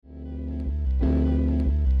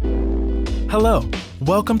Hello,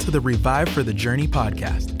 welcome to the Revive for the Journey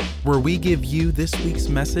podcast, where we give you this week's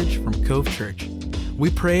message from Cove Church. We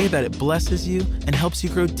pray that it blesses you and helps you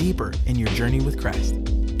grow deeper in your journey with Christ.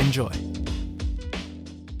 Enjoy.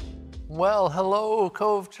 Well, hello,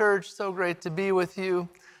 Cove Church. So great to be with you.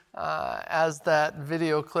 As that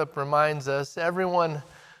video clip reminds us, everyone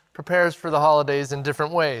prepares for the holidays in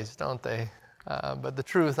different ways, don't they? But the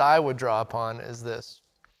truth I would draw upon is this.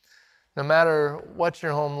 No matter what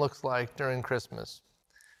your home looks like during Christmas,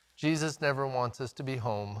 Jesus never wants us to be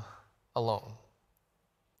home alone.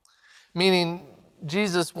 Meaning,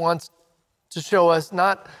 Jesus wants to show us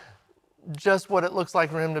not just what it looks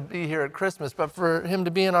like for him to be here at Christmas, but for him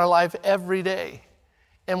to be in our life every day.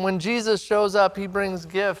 And when Jesus shows up, he brings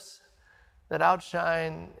gifts that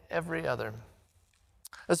outshine every other.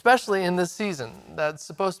 Especially in this season that's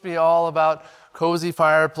supposed to be all about cozy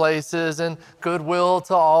fireplaces and goodwill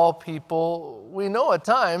to all people. We know at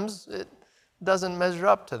times it doesn't measure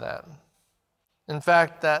up to that. In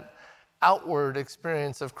fact, that outward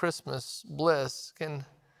experience of Christmas bliss can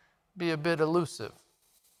be a bit elusive.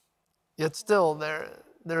 Yet still,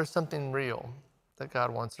 there's something real that God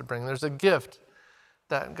wants to bring. There's a gift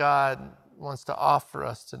that God wants to offer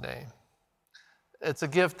us today. It's a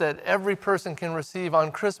gift that every person can receive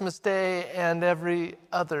on Christmas Day and every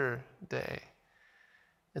other day.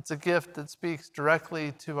 It's a gift that speaks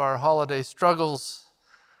directly to our holiday struggles,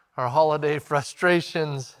 our holiday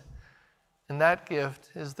frustrations, and that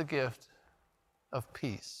gift is the gift of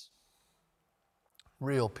peace.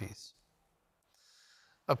 Real peace.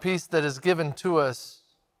 A peace that is given to us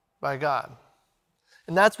by God.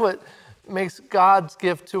 And that's what makes God's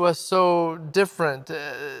gift to us so different.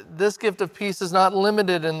 This gift of peace is not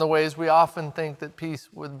limited in the ways we often think that peace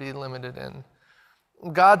would be limited in.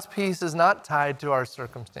 God's peace is not tied to our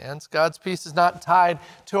circumstance. God's peace is not tied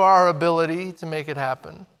to our ability to make it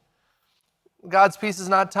happen. God's peace is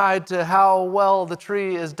not tied to how well the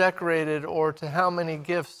tree is decorated or to how many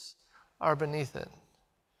gifts are beneath it.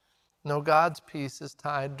 No, God's peace is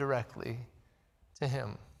tied directly to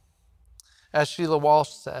him. As Sheila Walsh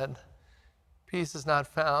said, peace is not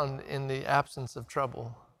found in the absence of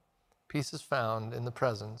trouble. Peace is found in the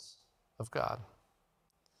presence of God.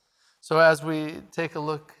 So as we take a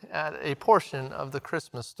look at a portion of the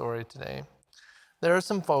Christmas story today, there are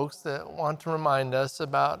some folks that want to remind us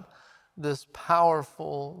about this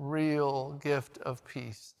powerful, real gift of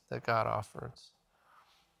peace that God offers.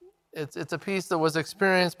 It's a peace that was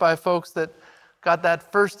experienced by folks that got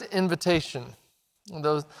that first invitation,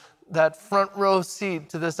 that front row seat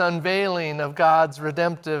to this unveiling of God's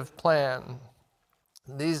redemptive plan.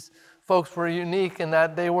 These folks were unique in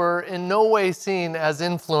that they were in no way seen as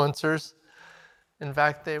influencers. In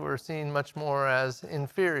fact, they were seen much more as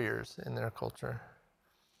inferiors in their culture.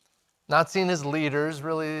 Not seen as leaders,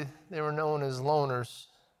 really, they were known as loners.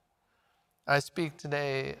 I speak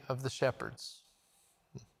today of the shepherds.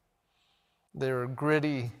 They were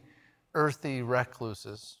gritty, earthy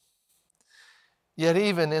recluses. Yet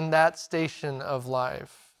even in that station of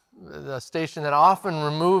life, the station that often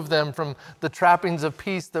removed them from the trappings of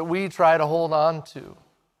peace that we try to hold on to,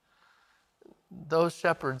 those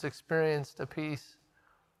shepherds experienced a peace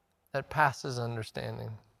that passes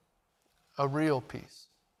understanding, a real peace.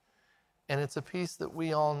 And it's a peace that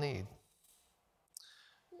we all need.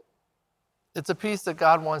 It's a peace that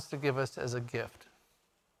God wants to give us as a gift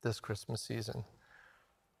this Christmas season.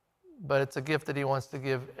 But it's a gift that he wants to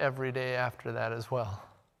give every day after that as well.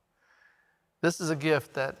 This is a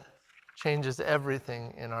gift that changes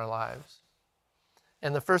everything in our lives.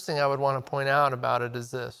 And the first thing I would want to point out about it is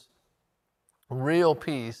this. Real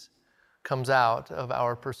peace comes out of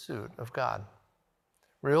our pursuit of God.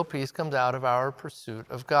 Real peace comes out of our pursuit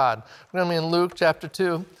of God. We're going to be in Luke chapter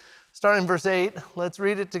 2, starting in verse 8. Let's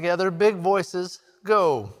read it together. Big voices,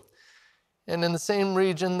 go. And in the same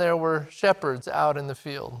region there were shepherds out in the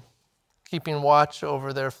field, keeping watch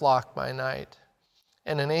over their flock by night.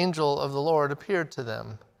 And an angel of the Lord appeared to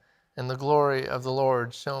them, and the glory of the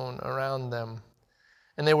Lord shone around them.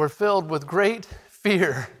 And they were filled with great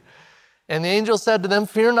fear. And the angel said to them,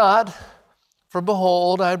 "Fear not, for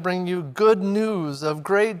behold, I bring you good news of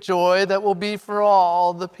great joy that will be for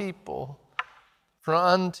all the people. For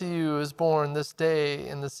unto you is born this day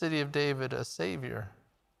in the city of David a Savior,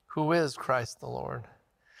 who is Christ the Lord.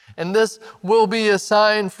 And this will be a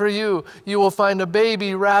sign for you. You will find a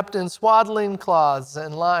baby wrapped in swaddling cloths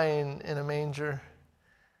and lying in a manger."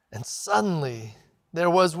 And suddenly there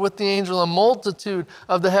was with the angel a multitude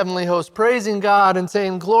of the heavenly host, praising God and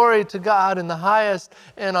saying, "Glory to God in the highest,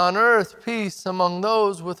 and on earth peace among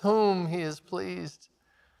those with whom he is pleased."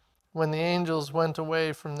 When the angels went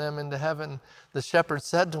away from them into heaven, the shepherds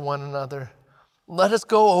said to one another, Let us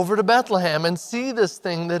go over to Bethlehem and see this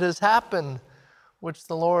thing that has happened, which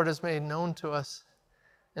the Lord has made known to us.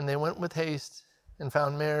 And they went with haste and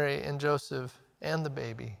found Mary and Joseph and the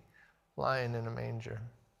baby lying in a manger.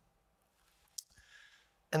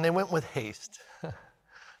 And they went with haste.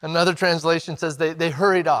 Another translation says they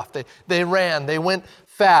hurried off. They ran. They went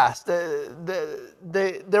fast.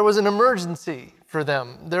 There was an emergency for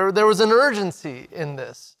them. There was an urgency in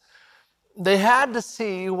this. They had to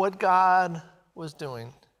see what God was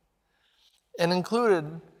doing. And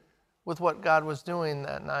included with what God was doing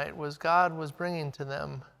that night was God was bringing to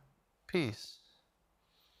them peace.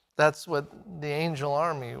 That's what the angel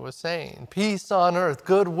army was saying. Peace on earth,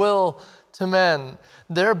 goodwill to men.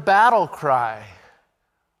 Their battle cry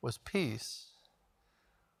was peace.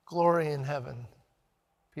 Glory in heaven,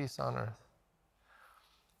 peace on earth.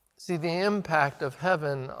 See, the impact of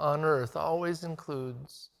heaven on earth always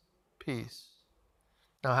includes peace.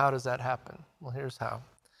 Now, how does that happen? Well, here's how.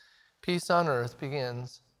 Peace on earth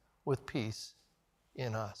begins with peace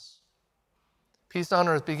in us. Peace on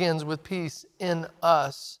earth begins with peace in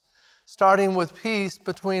us, starting with peace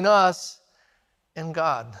between us and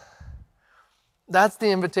God. That's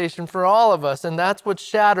the invitation for all of us, and that's what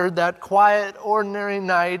shattered that quiet, ordinary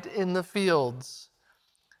night in the fields.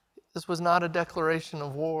 This was not a declaration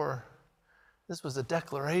of war. This was a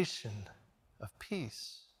declaration of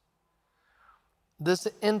peace. This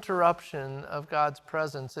interruption of God's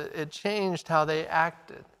presence, it changed how they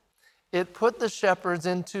acted. It put the shepherds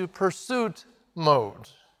into pursuit mode.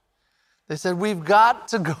 They said, we've got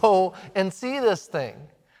to go and see this thing.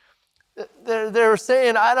 They're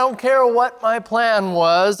saying, I don't care what my plan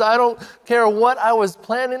was. I don't care what I was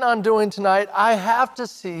planning on doing tonight. I have to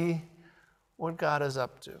see what God is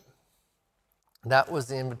up to. That was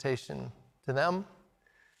the invitation to them,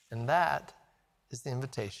 and that is the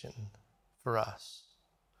invitation for us.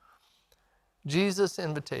 Jesus'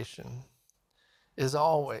 invitation is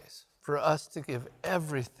always for us to give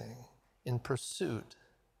everything in pursuit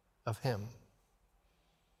of him.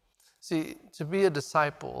 See, to be a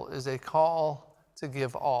disciple is a call to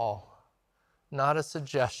give all, not a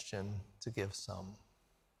suggestion to give some.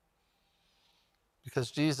 Because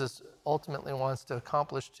Jesus ultimately wants to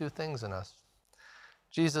accomplish two things in us.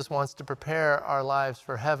 Jesus wants to prepare our lives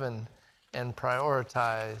for heaven and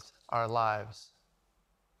prioritize our lives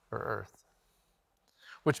for earth.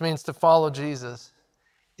 Which means to follow Jesus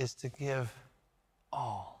is to give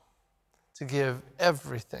all, to give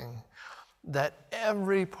everything, that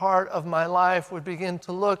every part of my life would begin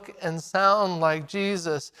to look and sound like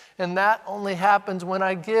Jesus. And that only happens when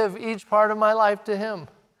I give each part of my life to him.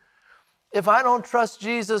 If I don't trust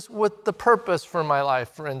Jesus with the purpose for my life,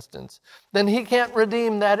 for instance, then he can't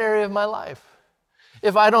redeem that area of my life.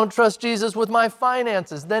 If I don't trust Jesus with my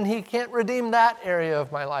finances, then he can't redeem that area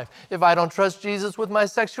of my life. If I don't trust Jesus with my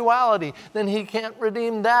sexuality, then he can't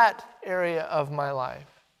redeem that area of my life.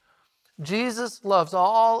 Jesus loves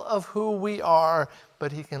all of who we are,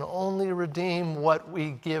 but he can only redeem what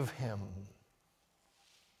we give him.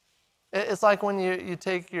 It's like when you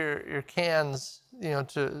take your cans,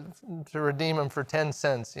 to redeem them for 10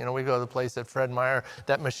 cents. We go to the place at Fred Meyer,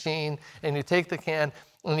 that machine, and you take the can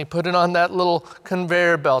and you put it on that little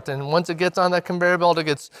conveyor belt. And once it gets on that conveyor belt, it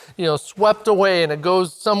gets, swept away and it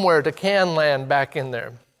goes somewhere to can land back in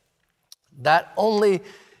there. That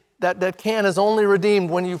can is only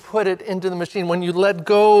redeemed when you put it into the machine, when you let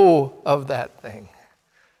go of that thing.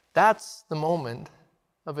 That's the moment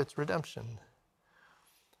of its redemption.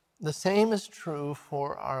 The same is true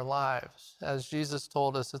for our lives. As Jesus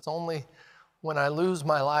told us, it's only when I lose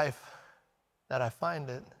my life that I find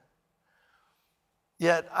it.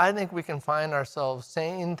 Yet I think we can find ourselves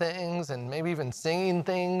saying things and maybe even singing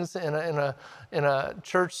things in a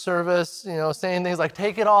church service, saying things like,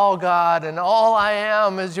 take it all, God, and all I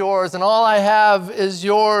am is yours, and all I have is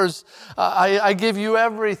yours. I give you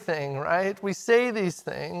everything, right? We say these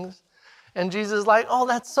things. And Jesus is like, oh,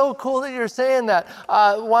 that's so cool that you're saying that.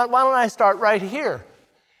 Why don't I start right here?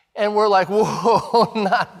 And we're like, whoa,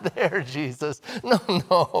 not there, Jesus.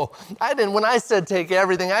 No. When I said take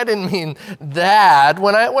everything, I didn't mean that.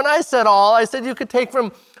 When I said all, I said you could take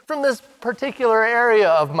from this particular area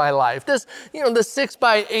of my life. This, the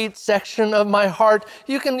 6x8 section of my heart.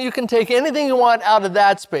 You can take anything you want out of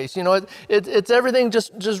that space. It's everything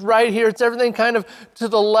just right here. It's everything kind of to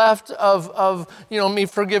the left of me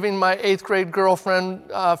forgiving my 8th grade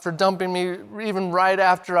girlfriend for dumping me even right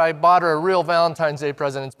after I bought her a real Valentine's Day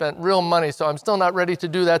present and spent real money. So I'm still not ready to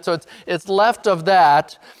do that. So it's left of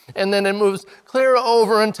that. And then it moves clear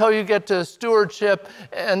over until you get to stewardship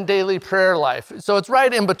and daily prayer life. So it's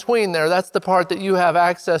right in between there. That's the part that you have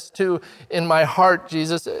access to in my heart,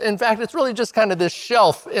 Jesus. In fact, it's really just kind of this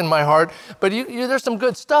shelf in my heart, but there's some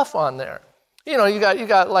good stuff on there. You know, you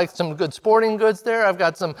got like some good sporting goods there. I've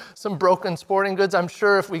got some broken sporting goods. I'm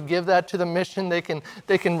sure if we give that to the mission, they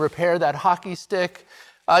can repair that hockey stick.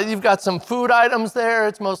 You've got some food items there.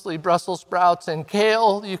 It's mostly Brussels sprouts and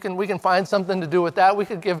kale. We can find something to do with that. We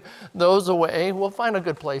could give those away. We'll find a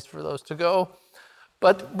good place for those to go.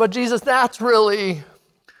 But Jesus, that's really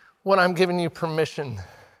what I'm giving you permission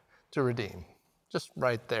to redeem. Just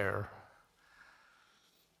right there.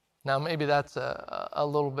 Now maybe that's a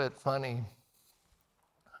little bit funny.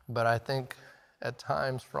 But I think at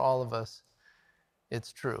times for all of us,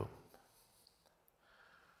 it's true.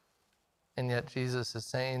 And yet Jesus is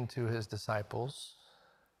saying to his disciples,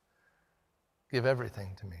 give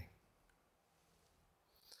everything to me.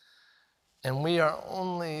 And we are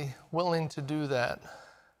only willing to do that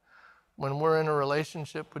when we're in a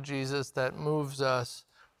relationship with Jesus that moves us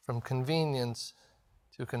from convenience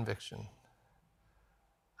to conviction.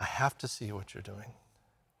 I have to see what you're doing.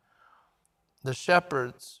 The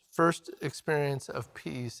shepherds' first experience of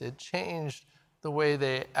peace, it changed the way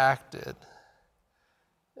they acted.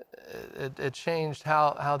 It changed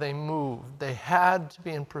how they moved. They had to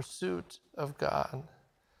be in pursuit of God.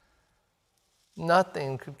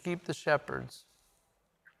 Nothing could keep the shepherds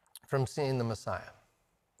from seeing the Messiah,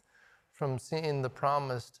 from seeing the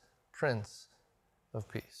promised Prince of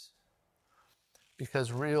Peace.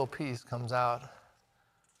 Because real peace comes out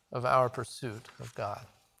of our pursuit of God.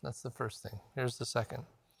 That's the first thing. Here's the second.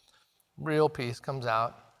 Real peace comes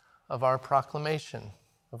out of our proclamation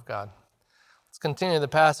of God. Let's continue the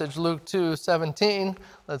passage, Luke 2:17.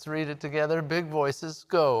 Let's read it together. Big voices,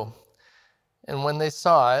 go. And when they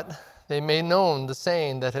saw it, they made known the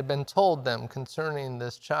saying that had been told them concerning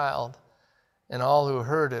this child. And all who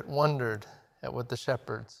heard it wondered at what the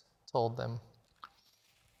shepherds told them.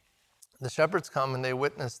 The shepherds come and they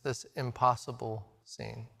witness this impossible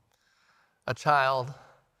scene. A child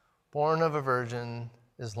born of a virgin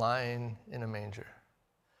is lying in a manger.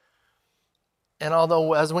 And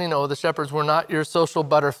although, as we know, the shepherds were not your social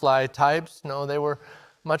butterfly types, no, they were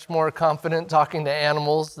much more confident talking to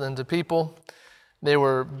animals than to people. They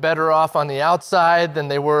were better off on the outside than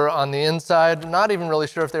they were on the inside. Not even really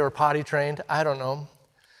sure if they were potty trained. I don't know.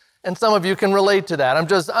 And some of you can relate to that. I'm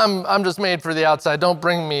just made for the outside. Don't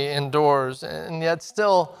bring me indoors. And yet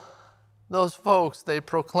still, those folks, they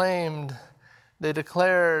proclaimed, they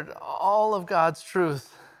declared all of God's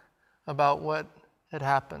truth about what had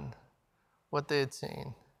happened, what they had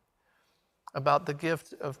seen, about the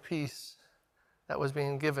gift of peace that was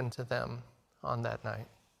being given to them on that night.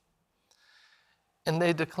 And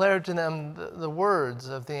they declared to them the words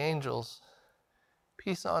of the angels,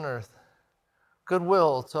 peace on earth,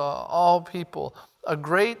 goodwill to all people, a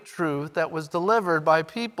great truth that was delivered by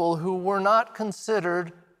people who were not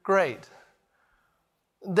considered great.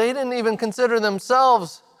 They didn't even consider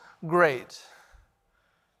themselves great.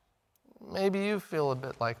 Maybe you feel a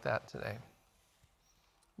bit like that today.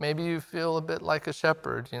 Maybe you feel a bit like a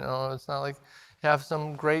shepherd. You know, it's not like you have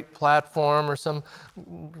some great platform or some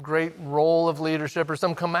great role of leadership or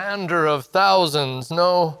some commander of thousands.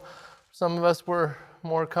 No, some of us were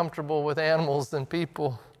more comfortable with animals than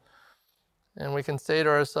people. And we can say to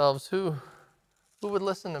ourselves, who would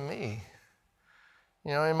listen to me?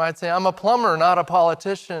 You know, you might say, I'm a plumber, not a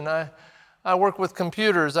politician. I work with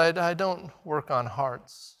computers. I don't work on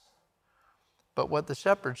hearts. But what the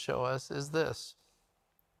shepherds show us is this.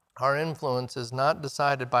 Our influence is not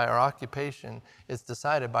decided by our occupation. It's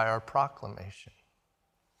decided by our proclamation.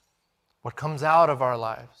 What comes out of our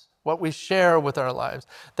lives, what we share with our lives,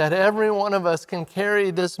 that every one of us can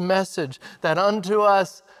carry this message that unto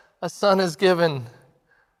us a son is given.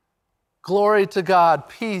 Glory to God,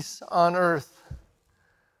 peace on earth.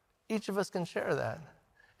 Each of us can share that.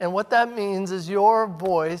 And what that means is your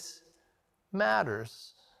voice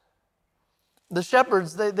matters. The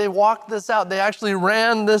shepherds, they walked this out. They actually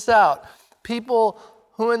ran this out. People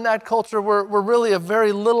who in that culture were really of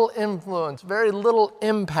very little influence, very little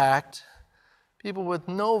impact. People with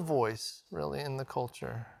no voice, really, in the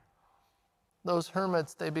culture. Those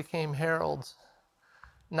hermits, they became heralds.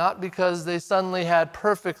 Not because they suddenly had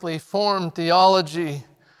perfectly formed theology,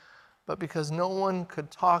 but because no one could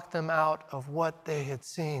talk them out of what they had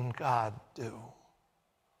seen God do.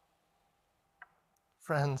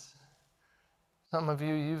 Friends, some of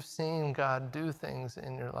you, you've seen God do things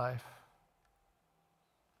in your life.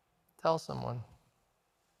 Tell someone.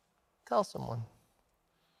 Tell someone.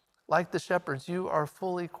 Like the shepherds, you are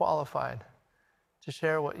fully qualified to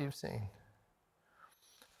share what you've seen.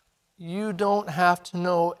 You don't have to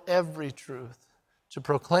know every truth to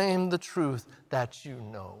proclaim the truth that you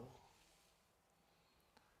know.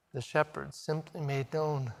 The shepherds simply made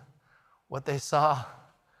known what they saw.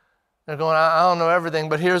 They're going, I don't know everything,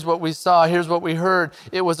 but here's what we saw, here's what we heard.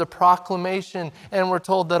 It was a proclamation, and we're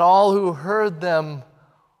told that all who heard them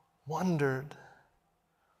wondered.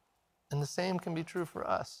 And the same can be true for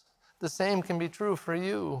us. The same can be true for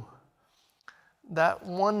you. That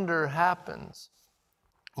wonder happens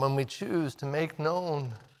when we choose to make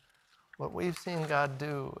known what we've seen God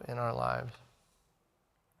do in our lives.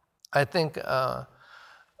 I think for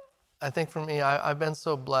me, I've been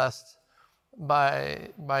so blessed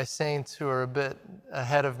by saints who are a bit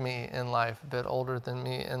ahead of me in life, a bit older than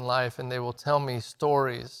me in life, and they will tell me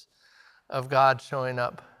stories of God showing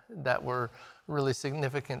up that were really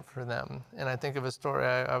significant for them. And I think of a story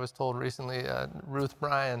I was told recently. Ruth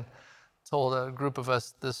Bryan told a group of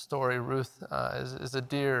us this story. Ruth is a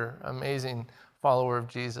dear, amazing follower of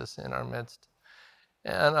Jesus in our midst.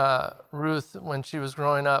 And Ruth, when she was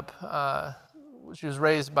growing up, she was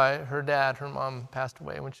raised by her dad. Her mom passed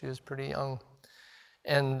away when she was pretty young.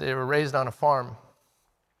 And they were raised on a farm.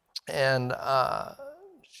 And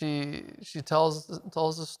she tells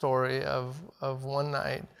the story of one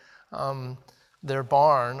night, their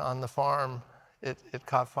barn on the farm, it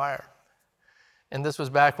caught fire. And this was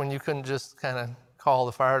back when you couldn't just kind of call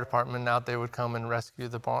the fire department and out they would come and rescue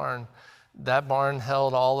the barn. That barn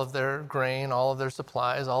held all of their grain, all of their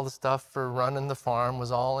supplies, all the stuff for running the farm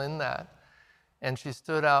was all in that. And she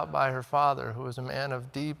stood out by her father, who was a man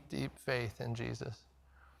of deep, deep faith in Jesus.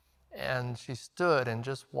 And she stood and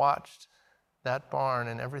just watched that barn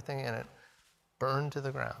and everything in it burn to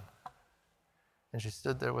the ground. And she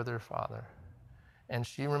stood there with her father. And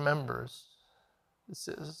she remembers,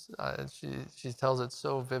 she tells it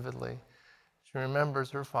so vividly. She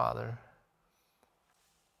remembers her father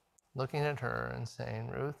looking at her and saying,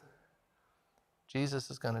 Ruth, Jesus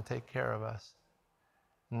is going to take care of us.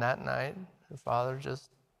 And that night, her father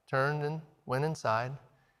just turned and went inside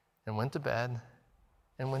and went to bed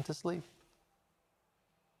and went to sleep.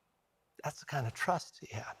 That's the kind of trust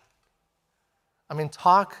he had. I mean,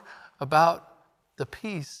 talk about the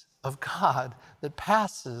peace of God that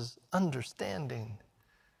passes understanding.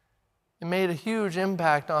 It made a huge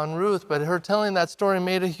impact on Ruth, but her telling that story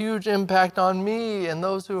made a huge impact on me and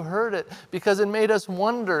those who heard it, because it made us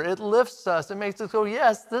wonder. It lifts us. It makes us go,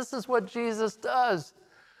 yes, this is what Jesus does.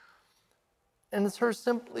 And it's her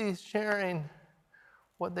simply sharing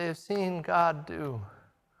what they have seen God do,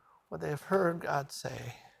 what they have heard God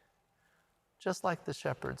say, just like the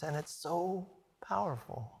shepherds. And it's so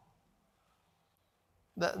powerful.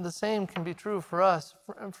 The same can be true for us.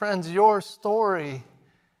 Friends, your story,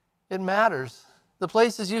 it matters. The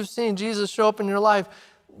places you've seen Jesus show up in your life,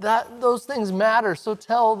 those things matter. So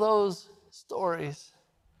tell those stories.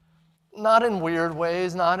 Not in weird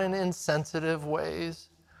ways, not in insensitive ways.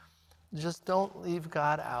 Just don't leave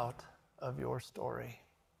God out of your story.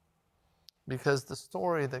 Because the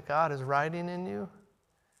story that God is writing in you,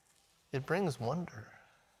 it brings wonder.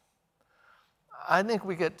 I think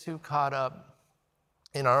we get too caught up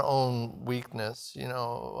in our own weakness,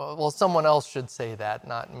 well, someone else should say that,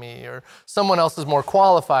 not me, or someone else is more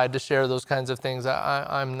qualified to share those kinds of things.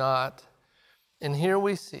 I'm not. And here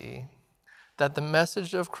we see that the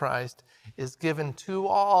message of Christ is given to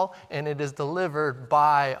all, and it is delivered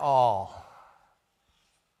by all.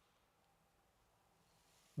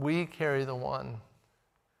 We carry the one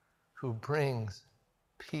who brings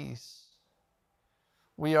peace.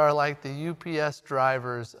 We are like the UPS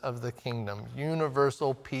drivers of the kingdom,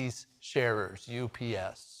 universal peace sharers,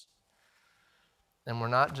 UPS. And we're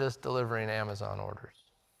not just delivering Amazon orders.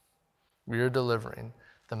 We are delivering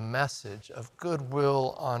the message of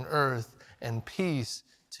goodwill on earth and peace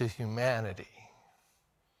to humanity.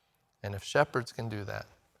 And if shepherds can do that,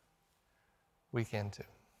 we can too.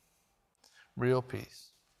 Real peace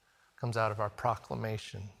comes out of our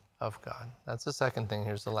proclamation of God. That's the second thing.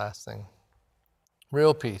 Here's the last thing.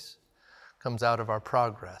 Real peace comes out of our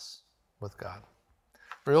progress with God.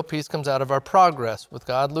 Real peace comes out of our progress with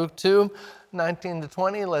God. Luke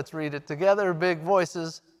 2:19-20. Let's read it together. Big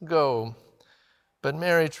voices, go. But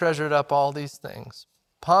Mary treasured up all these things,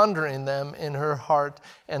 pondering them in her heart,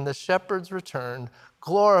 and the shepherds returned,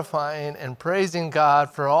 glorifying and praising God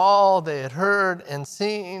for all they had heard and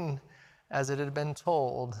seen as it had been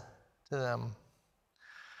told to them.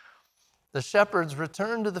 The shepherds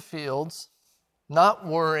returned to the fields, not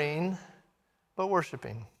worrying, but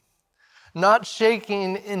worshiping. Not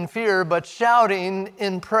shaking in fear, but shouting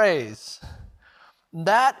in praise.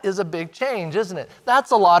 That is a big change, isn't it?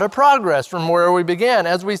 That's a lot of progress from where we began.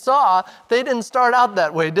 As we saw, they didn't start out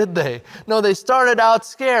that way, did they? No, they started out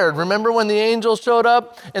scared. Remember when the angels showed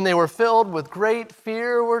up and they were filled with great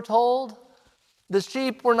fear, we're told? The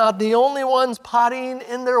sheep were not the only ones pottying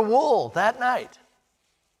in their wool that night.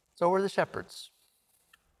 So were the shepherds.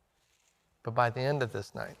 But by the end of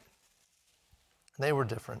this night, they were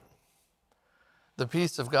different. The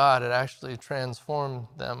peace of God had actually transformed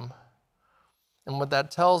them. And what that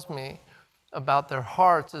tells me about their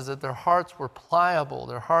hearts is that their hearts were pliable,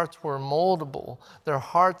 their hearts were moldable, their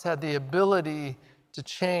hearts had the ability to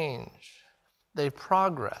change. They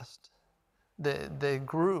progressed, they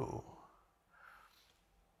grew.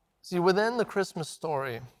 See, within the Christmas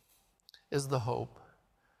story is the hope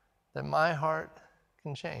that my heart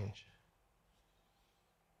can change,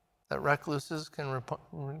 that recluses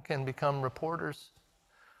can become reporters,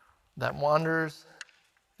 that wanderers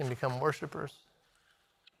can become worshipers.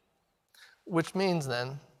 Which means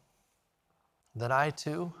then that I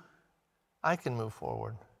can move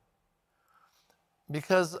forward.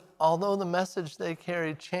 Because although the message they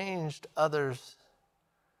carried changed others,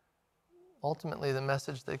 ultimately the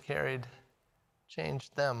message they carried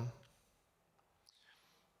changed them.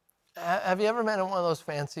 Have you ever been in one of those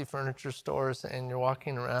fancy furniture stores and you're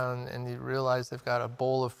walking around and you realize they've got a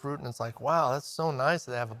bowl of fruit and it's like, wow, that's so nice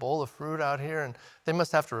they have a bowl of fruit out here and they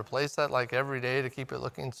must have to replace that like every day to keep it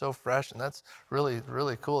looking so fresh, and that's really,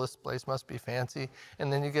 really cool. This place must be fancy.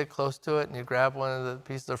 And then you get close to it and you grab one of the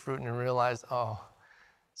pieces of fruit and you realize, oh,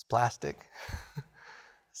 it's plastic.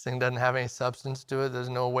 This thing doesn't have any substance to it. There's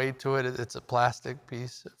no weight to it. It's a plastic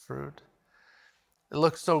piece of fruit. It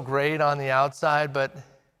looks so great on the outside, but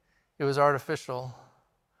it was artificial.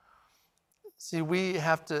 See, we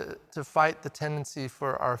have to fight the tendency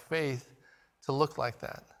for our faith to look like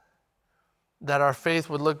that. That our faith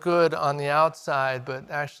would look good on the outside, but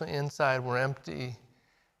actually inside we're empty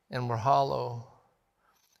and we're hollow.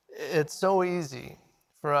 It's so easy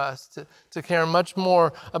for us to care much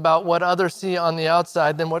more about what others see on the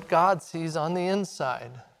outside than what God sees on the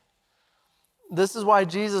inside. This is why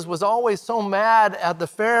Jesus was always so mad at the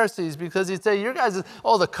Pharisees, because he'd say, you guys,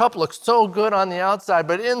 the cup looks so good on the outside,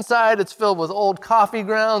 but inside it's filled with old coffee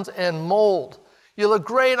grounds and mold. You look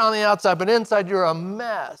great on the outside, but inside you're a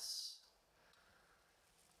mess.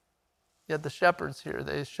 Yet the shepherds here,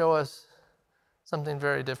 they show us something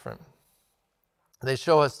very different. They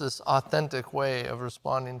show us this authentic way of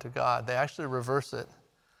responding to God. They actually reverse it.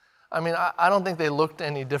 I mean, I don't think they looked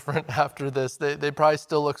any different after this. They probably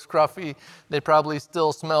still look scruffy. They probably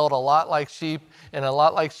still smelled a lot like sheep and a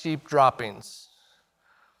lot like sheep droppings.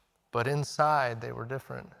 But inside, they were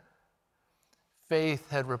different. Faith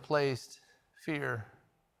had replaced fear.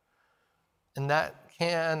 And that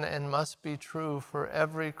can and must be true for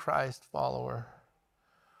every Christ follower.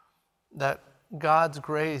 That God's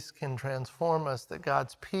grace can transform us, that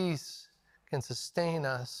God's peace can sustain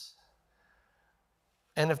us.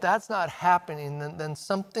 And if that's not happening, then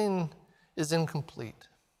something is incomplete.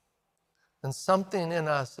 Then something in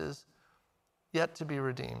us is yet to be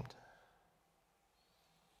redeemed.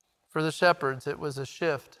 For the shepherds, it was a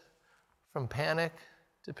shift from panic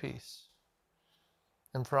to peace.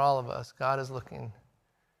 And for all of us, God is looking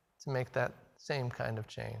to make that same kind of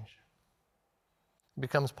change. It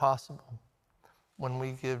becomes possible when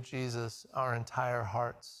we give Jesus our entire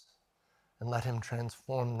hearts and let him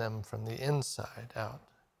transform them from the inside out.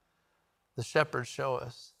 The shepherds show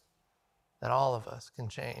us that all of us can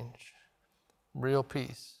change. Real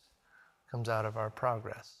peace comes out of our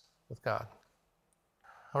progress with God.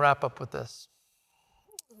 I'll wrap up with this.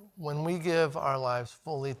 When we give our lives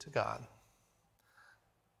fully to God,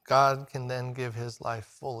 God can then give his life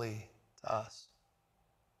fully to us.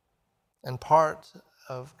 And part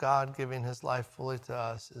of God giving his life fully to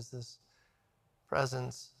us is this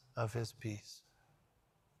presence of his peace.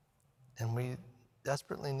 And we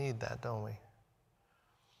desperately need that, don't we?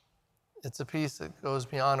 It's a peace that goes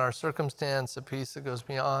beyond our circumstance, a peace that goes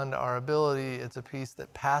beyond our ability. It's a peace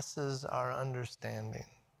that passes our understanding,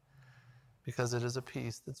 because it is a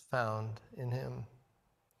peace that's found in him.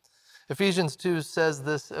 Ephesians 2 says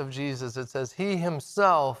this of Jesus. It says, he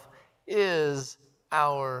himself is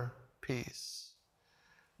our peace.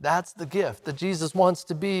 That's the gift that Jesus wants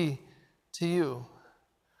to be to you.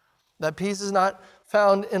 That peace is not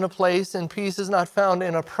found in a place, and peace is not found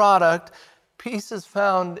in a product. Peace is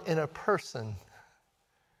found in a person.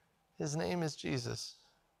 His name is Jesus,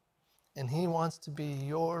 and he wants to be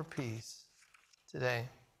your peace today.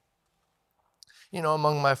 You know,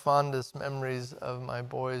 among my fondest memories of my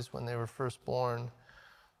boys when they were first born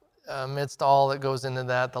amidst all that goes into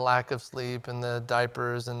that, the lack of sleep and the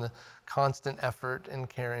diapers and the constant effort in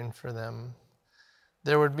caring for them,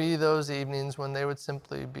 there would be those evenings when they would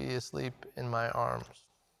simply be asleep in my arms.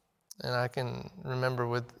 And I can remember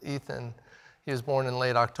with Ethan, he was born in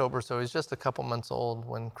late October, so he's just a couple months old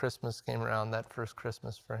when Christmas came around, that first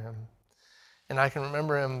Christmas for him. And I can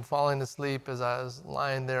remember him falling asleep as I was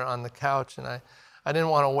lying there on the couch, and I didn't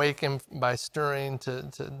want to wake him by stirring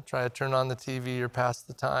to try to turn on the TV or pass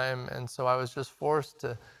the time, and so I was just forced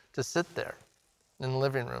to sit there in the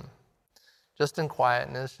living room, just in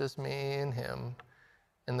quietness, just me and him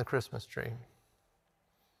and the Christmas tree.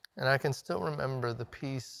 And I can still remember the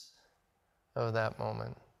peace of that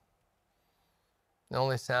moment. The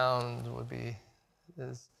only sound would be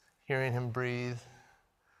is hearing him breathe,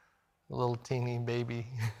 a little teeny baby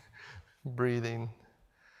breathing.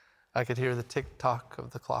 I could hear the tick-tock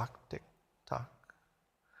of the clock, tick-tock.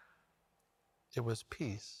 It was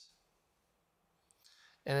peace.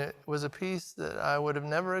 And it was a peace that I would have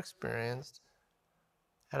never experienced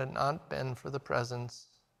had it not been for the presence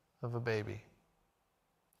of a baby.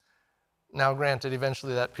 Now, granted,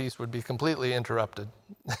 eventually that peace would be completely interrupted,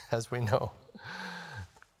 as we know.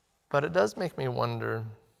 But it does make me wonder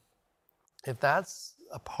if that's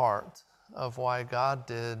a part of why God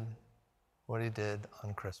did what he did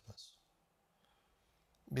on Christmas.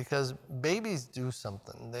 Because babies do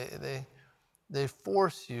something. They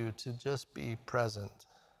force you to just be present.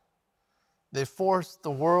 They force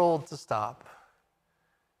the world to stop.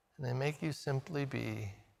 And they make you simply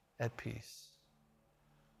be at peace.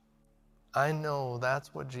 I know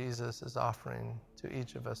that's what Jesus is offering to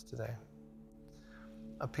each of us today.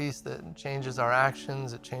 A peace that changes our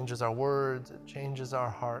actions, it changes our words, it changes our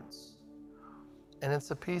hearts. And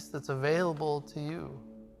it's a peace that's available to you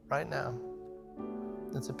right now.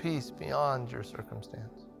 It's a peace beyond your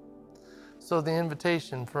circumstance. So the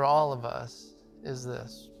invitation for all of us is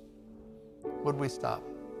this. Would we stop?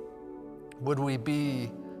 Would we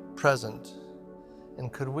be present?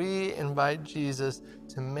 And could we invite Jesus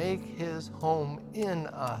to make his home in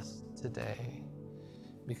us today?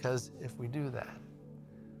 Because if we do that,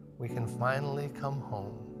 we can finally come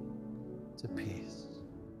home to peace.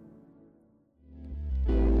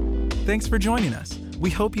 Thanks for joining us. We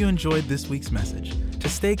hope you enjoyed this week's message. To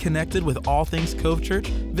stay connected with all things Cove Church,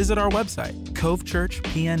 visit our website,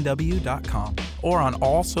 covechurchpnw.com, or on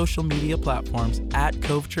all social media platforms at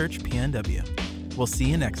Cove Church PNW. We'll see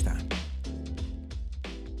you next time.